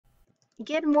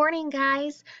Good morning,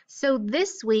 guys. So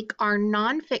this week, our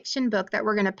nonfiction book that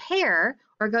we're going to pair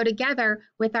or go together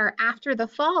with our After the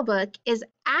Fall book is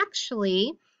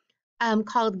actually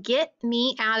called Get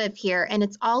Me Out of Here, and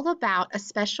it's all about a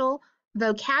special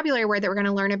vocabulary word that we're going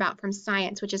to learn about from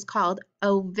science, which is called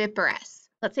oviparous.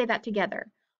 Let's say that together.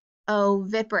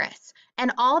 Oviparous.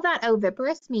 And all that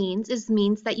oviparous means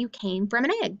that you came from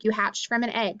an egg. You hatched from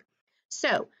an egg.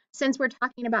 So, since we're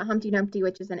talking about Humpty Dumpty,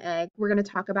 which is an egg, we're going to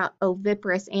talk about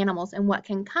oviparous animals and what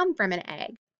can come from an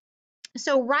egg.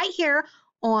 So, right here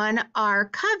on our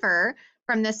cover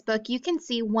from this book, you can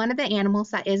see one of the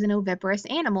animals that is an oviparous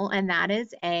animal, and that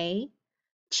is a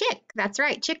chick. That's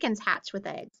right, chickens hatch with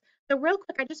eggs. So, real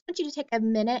quick, I just want you to take a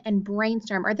minute and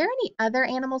brainstorm. Are there any other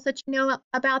animals that you know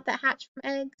about that hatch from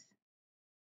eggs?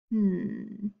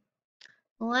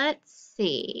 Let's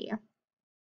see.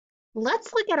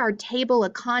 Let's look at our table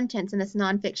of contents in this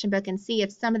nonfiction book and see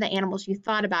if some of the animals you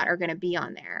thought about are going to be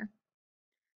on there.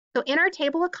 So in our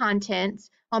table of contents,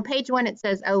 on page 1 it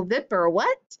says ovipar,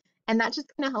 what? And that's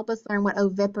just going to help us learn what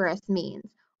oviparous means.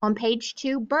 On page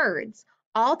 2, birds.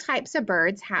 All types of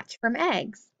birds hatch from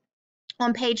eggs.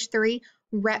 On page 3,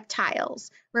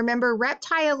 reptiles. Remember,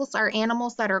 reptiles are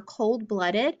animals that are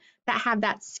cold-blooded, that have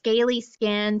that scaly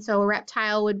skin. So a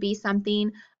reptile would be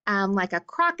something like a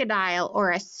crocodile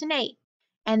or a snake.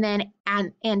 And then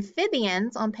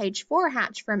amphibians on page 4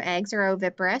 hatch from eggs or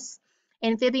oviparous.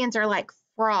 Amphibians are like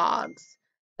frogs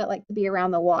that like to be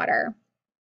around the water.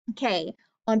 Okay,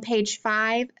 on page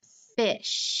 5,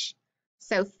 fish.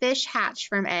 So fish hatch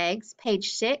from eggs.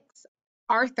 Page 6,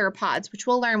 arthropods, which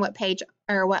we'll learn what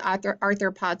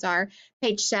arthropods are.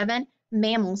 Page 7,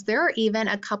 mammals. There are even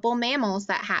a couple mammals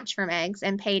that hatch from eggs.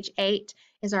 And page 8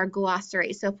 is our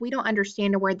glossary. So if we don't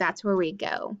understand a word, that's where we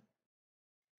go.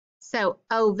 So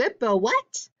ovipa,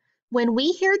 what? When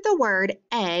we hear the word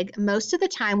egg, most of the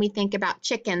time we think about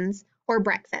chickens or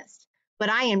breakfast. But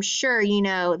I am sure you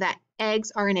know that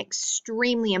eggs are an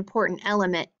extremely important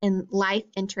element in life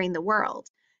entering the world.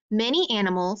 Many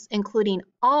animals, including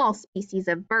all species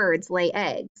of birds, lay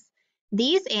eggs.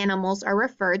 These animals are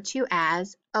referred to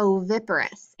as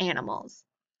oviparous animals.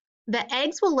 The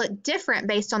eggs will look different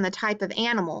based on the type of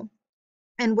animal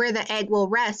and where the egg will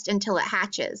rest until it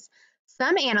hatches.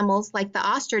 Some animals, like the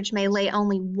ostrich, may lay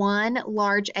only one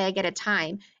large egg at a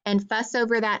time and fuss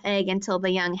over that egg until the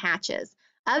young hatches.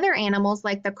 Other animals,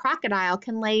 like the crocodile,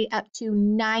 can lay up to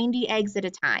 90 eggs at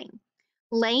a time.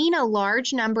 Laying a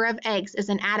large number of eggs is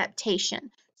an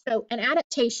adaptation. So an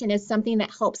adaptation is something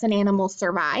that helps an animal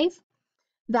survive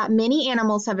that many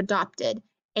animals have adopted.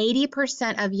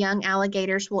 80% of young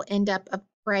alligators will end up a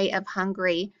prey of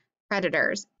hungry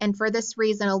predators. And for this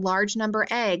reason, a large number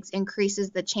of eggs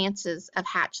increases the chances of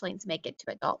hatchlings make it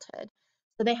to adulthood.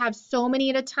 So they have so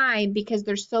many at a time because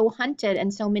they're so hunted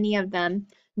and so many of them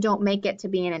don't make it to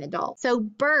being an adult. So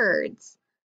birds.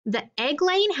 The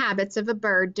egg-laying habits of a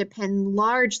bird depend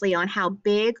largely on how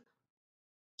big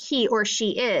he or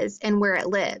she is and where it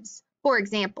lives. For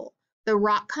example, the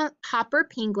rockhopper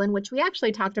penguin, which we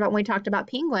actually talked about when we talked about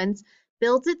penguins,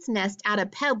 builds its nest out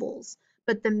of pebbles,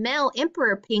 but the male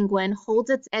emperor penguin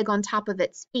holds its egg on top of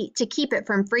its feet to keep it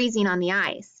from freezing on the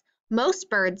ice.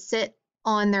 Most birds sit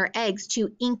on their eggs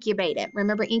to incubate it.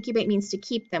 Remember, incubate means to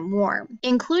keep them warm,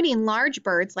 including large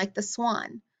birds like the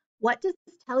swan. What does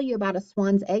this tell you about a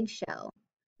swan's eggshell?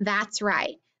 That's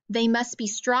right. They must be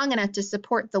strong enough to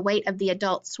support the weight of the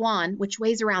adult swan, which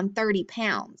weighs around 30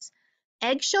 pounds.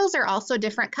 Eggshells are also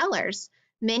different colors.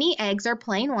 Many eggs are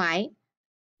plain white,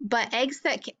 but eggs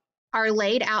that are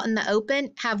laid out in the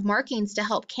open have markings to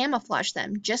help camouflage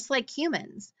them, just like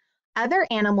humans. Other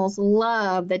animals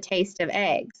love the taste of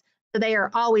eggs, so they are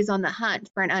always on the hunt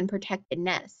for an unprotected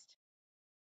nest.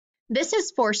 This has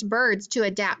forced birds to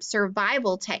adapt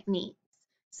survival techniques,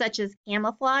 such as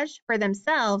camouflage for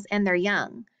themselves and their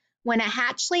young. When a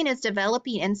hatchling is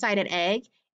developing inside an egg,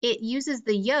 it uses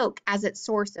the yolk as its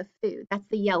source of food. That's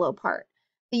the yellow part.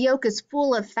 The yolk is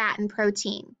full of fat and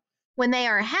protein. When they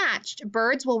are hatched,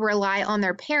 birds will rely on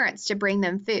their parents to bring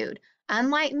them food.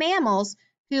 Unlike mammals,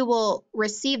 who will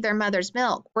receive their mother's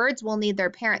milk, birds will need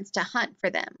their parents to hunt for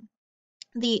them.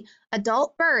 The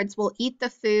adult birds will eat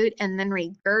the food and then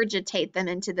regurgitate them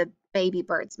into the baby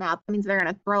bird's mouth. That means they're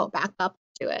going to throw it back up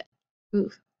to it.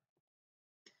 Oof.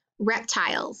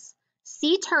 Reptiles.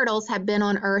 Sea turtles have been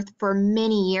on Earth for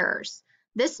many years.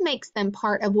 This makes them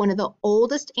part of one of the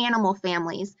oldest animal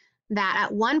families that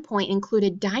at one point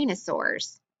included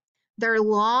dinosaurs. Their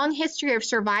long history of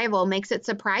survival makes it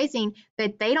surprising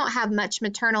that they don't have much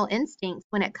maternal instinct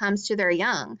when it comes to their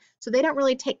young, so they don't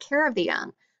really take care of the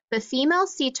young. The female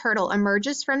sea turtle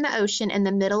emerges from the ocean in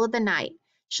the middle of the night.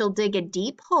 She'll dig a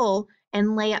deep hole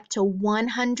and lay up to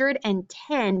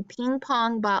 110 ping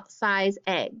pong ball size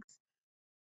eggs.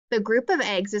 The group of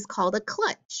eggs is called a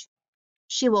clutch.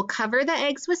 She will cover the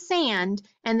eggs with sand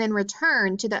and then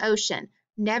return to the ocean,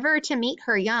 never to meet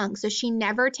her young, so she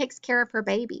never takes care of her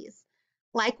babies.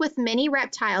 Like with many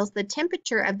reptiles, the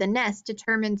temperature of the nest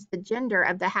determines the gender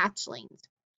of the hatchlings.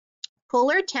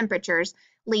 Cooler temperatures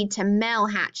lead to male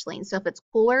hatchlings. So if it's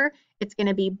cooler, it's going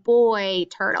to be boy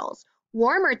turtles.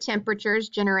 Warmer temperatures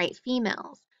generate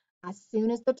females. As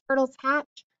soon as the turtles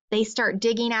hatch, they start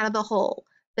digging out of the hole.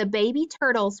 The baby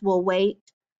turtles will wait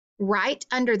right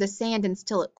under the sand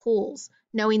until it cools,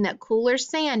 knowing that cooler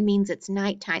sand means it's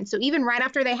nighttime. So even right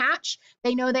after they hatch,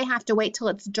 they know they have to wait till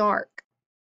it's dark,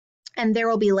 and there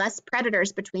will be less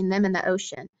predators between them and the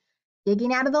ocean.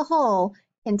 Digging out of the hole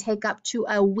can take up to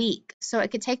a week, so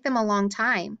it could take them a long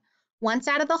time. Once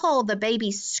out of the hole, the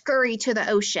babies scurry to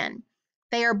the ocean.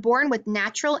 They are born with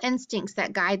natural instincts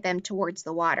that guide them towards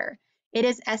the water. It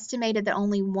is estimated that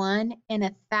only 1 in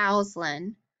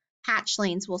 1,000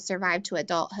 hatchlings will survive to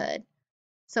adulthood.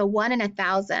 So 1 in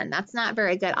 1,000, that's not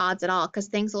very good odds at all, because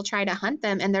things will try to hunt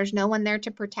them and there's no one there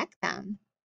to protect them.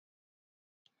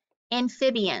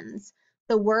 Amphibians.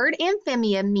 The word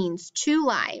amphibian means 2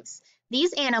 lives.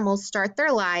 These animals start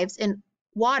their lives in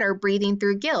water breathing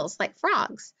through gills like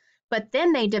frogs, but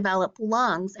then they develop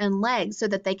lungs and legs so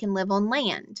that they can live on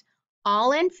land.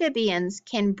 All amphibians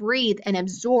can breathe and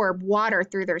absorb water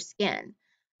through their skin.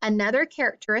 Another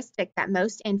characteristic that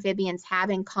most amphibians have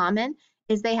in common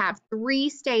is they have 3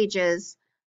 stages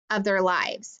of their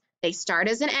lives. They start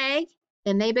as an egg,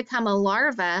 then they become a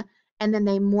larva, and then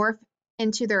they morph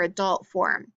into their adult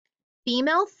form.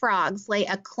 Female frogs lay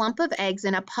a clump of eggs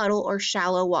in a puddle or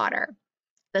shallow water.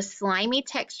 The slimy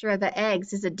texture of the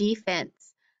eggs is a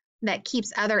defense that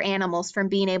keeps other animals from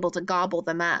being able to gobble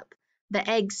them up. The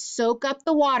eggs soak up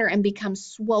the water and become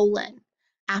swollen.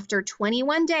 After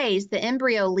 21 days, the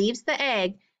embryo leaves the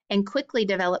egg and quickly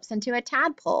develops into a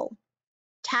tadpole.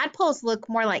 Tadpoles look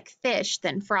more like fish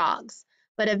than frogs,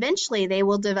 but eventually they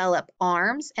will develop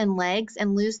arms and legs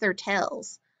and lose their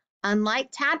tails. Unlike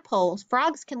tadpoles,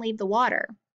 frogs can leave the water.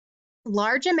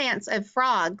 Large amounts of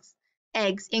frogs'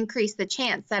 eggs increase the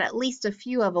chance that at least a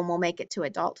few of them will make it to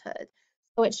adulthood.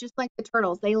 So it's just like the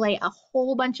turtles. They lay a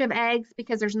whole bunch of eggs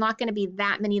because there's not going to be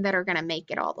that many that are going to make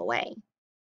it all the way.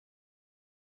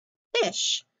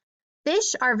 Fish.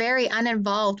 Fish are very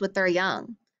uninvolved with their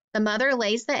young. The mother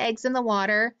lays the eggs in the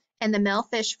water, and the male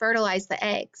fish fertilize the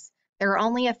eggs. There are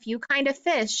only a few kinds of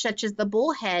fish, such as the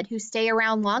bullhead, who stay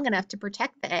around long enough to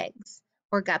protect the eggs,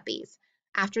 or guppies,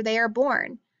 after they are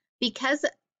born. Because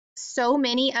so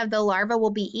many of the larvae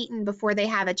will be eaten before they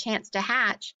have a chance to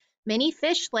hatch, many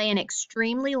fish lay an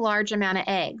extremely large amount of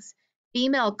eggs.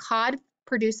 Female cod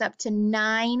produce up to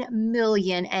 9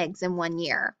 million eggs in 1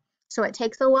 year. So it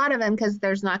takes a lot of them because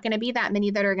there's not going to be that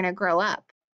many that are going to grow up.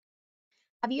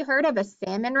 Have you heard of a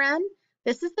salmon run?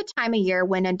 This is the time of year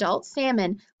when adult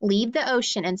salmon leave the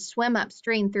ocean and swim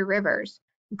upstream through rivers.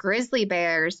 Grizzly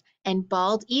bears and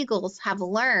bald eagles have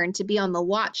learned to be on the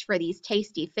watch for these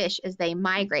tasty fish as they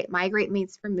migrate. Migrate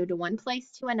means from move to one place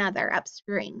to another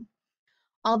upstream.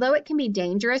 Although it can be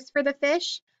dangerous for the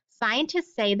fish,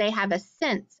 scientists say they have a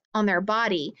sense on their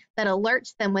body that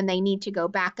alerts them when they need to go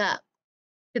back up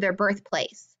to their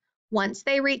birthplace. Once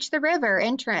they reach the river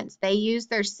entrance, they use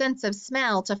their sense of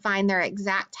smell to find their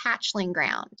exact hatchling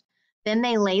ground. Then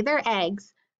they lay their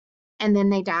eggs, and then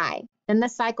they die. Then the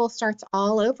cycle starts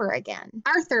all over again.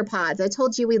 Arthropods. I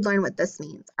told you we'd learn what this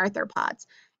means, arthropods.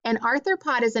 An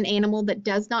arthropod is an animal that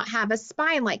does not have a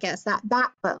spine like us, that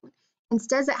backbone.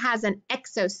 Instead, it has an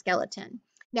exoskeleton.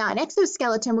 Now, an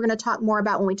exoskeleton we're going to talk more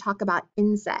about when we talk about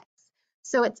insects.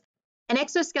 So an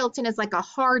exoskeleton is like a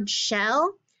hard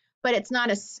shell, but it's not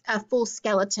a full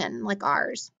skeleton like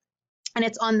ours. And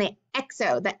it's on the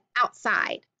the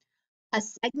outside. A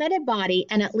segmented body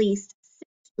and at least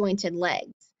 6 jointed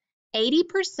legs.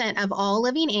 80% of all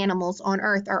living animals on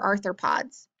Earth are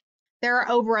arthropods. There are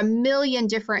over 1 million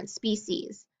different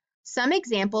species. Some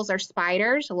examples are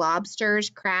spiders,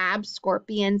 lobsters, crabs,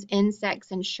 scorpions,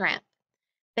 insects, and shrimp.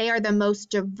 They are the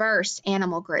most diverse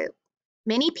animal group.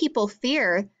 Many people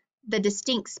fear the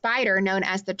distinct spider known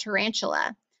as the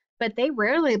tarantula, but they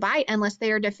rarely bite unless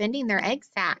they are defending their egg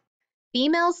sac.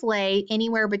 Females lay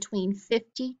anywhere between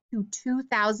 50 to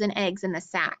 2,000 eggs in the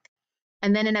sac,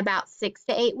 and then in about 6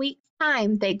 to 8 weeks'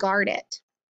 time, they guard it.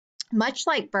 Much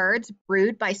like birds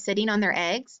brood by sitting on their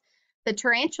eggs, the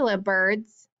tarantula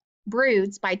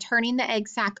broods by turning the egg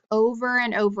sac over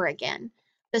and over again.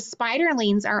 The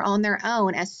spiderlings are on their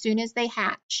own as soon as they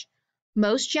hatch.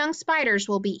 Most young spiders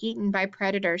will be eaten by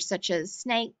predators such as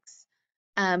snakes,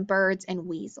 birds, and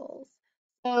weasels.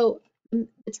 So the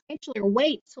tarantula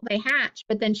waits till they hatch,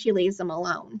 but then she leaves them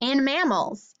alone. And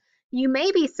mammals. You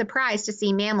may be surprised to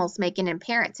see mammals make an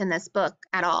appearance in this book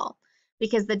at all,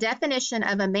 because the definition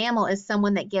of a mammal is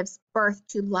someone that gives birth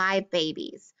to live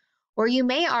babies. Or you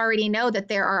may already know that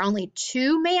there are only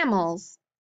two mammals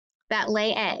that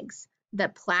lay eggs, the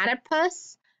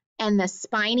platypus and the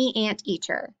spiny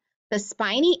anteater. The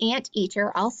spiny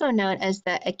anteater, also known as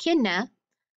the echidna,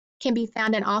 can be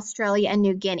found in Australia and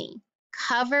New Guinea,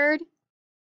 covered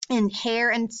in hair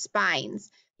and spines.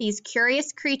 These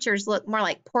curious creatures look more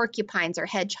like porcupines or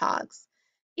hedgehogs.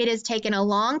 It has taken a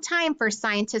long time for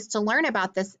scientists to learn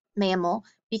about this mammal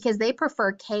because they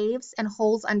prefer caves and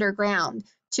holes underground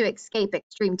to escape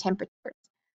extreme temperatures.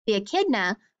 The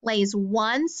echidna lays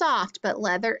one soft but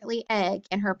leathery egg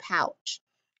in her pouch.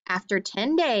 After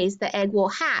 10 days, the egg will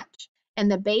hatch, and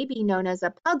the baby, known as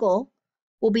a puggle,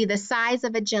 will be the size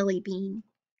of a jelly bean.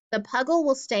 The puggle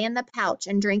will stay in the pouch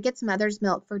and drink its mother's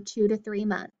milk for 2 to 3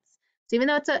 months. So even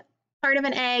though it's a part of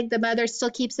an egg, the mother still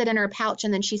keeps it in her pouch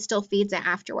and then she still feeds it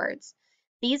afterwards.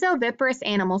 These oviparous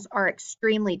animals are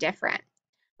extremely different,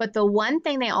 but the one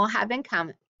thing they all have in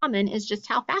common is just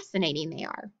how fascinating they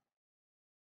are.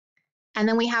 And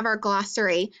then we have our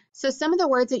glossary. So some of the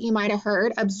words that you might have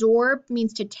heard: absorb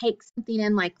means to take something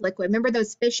in like liquid. Remember,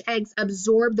 those fish eggs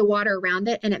absorb the water around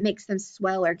it and it makes them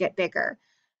swell or get bigger.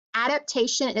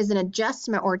 Adaptation is an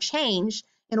adjustment or change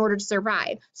in order to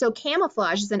survive. So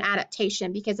camouflage is an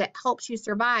adaptation because it helps you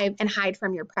survive and hide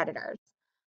from your predators.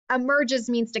 Emerges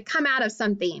means to come out of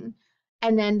something.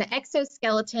 And then the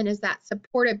exoskeleton is that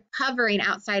supportive covering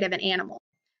outside of an animal.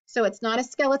 So it's not a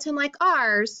skeleton like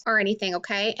ours or anything,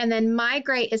 okay? And then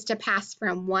migrate is to pass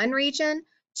from one region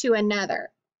to another.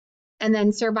 And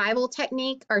then survival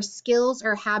technique are skills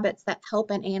or habits that help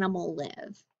an animal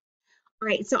live. All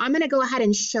right, so I'm going to go ahead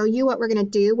and show you what we're going to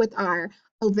do with our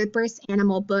oviparous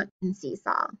animal book in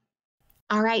Seesaw.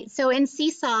 All right, so in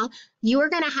Seesaw, you are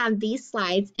going to have these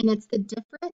slides, and it's the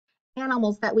different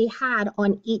animals that we had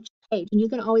on each page, and you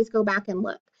can always go back and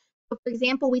look. So for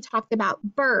example, we talked about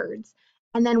birds,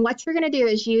 and then what you're going to do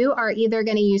is you are either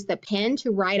going to use the pen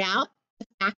to write out the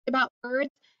fact about birds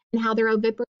and how they're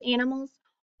oviparous animals,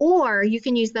 or you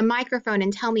can use the microphone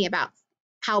and tell me about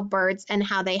how birds and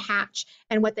how they hatch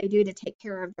and what they do to take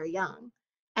care of their young.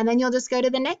 And then you'll just go to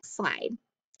the next slide.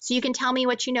 So you can tell me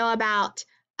what you know about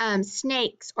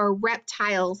snakes or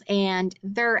reptiles and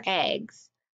their eggs.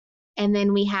 And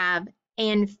then we have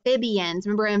amphibians.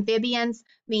 Remember, amphibians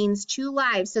means two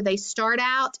lives. So they start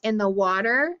out in the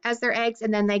water as their eggs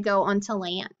and then they go onto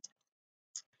land.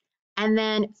 And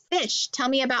then fish. Tell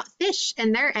me about fish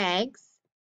and their eggs.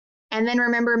 And then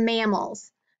remember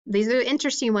mammals. These are an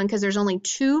interesting one because there's only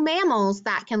two mammals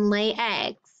that can lay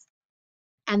eggs.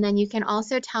 And then you can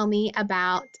also tell me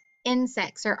about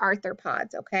insects or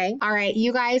arthropods, okay? All right,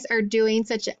 you guys are doing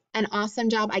such an awesome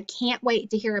job. I can't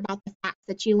wait to hear about the facts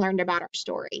that you learned about our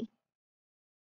story.